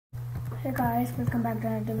Hey guys, welcome back to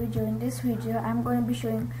another video. In this video I'm going to be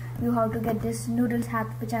showing you how to get this noodles hat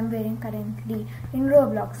which I'm wearing currently in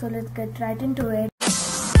Roblox. So let's get right into it.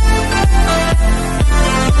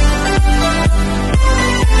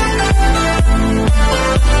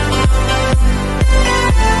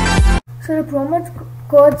 So the promo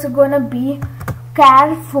codes are gonna be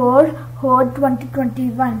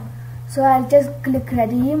CAR4HOD2021. So I'll just click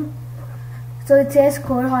redeem. So it says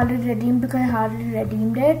code already redeemed because I already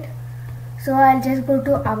redeemed it. So I'll just go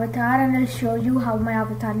to avatar and I'll show you how my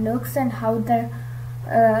avatar looks and how the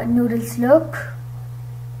noodles look.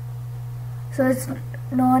 So it's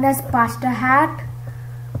known as pasta hat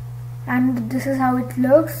and this is how it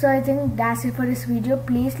looks. So I think that's it for this video.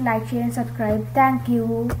 Please like, share and subscribe. Thank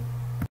you.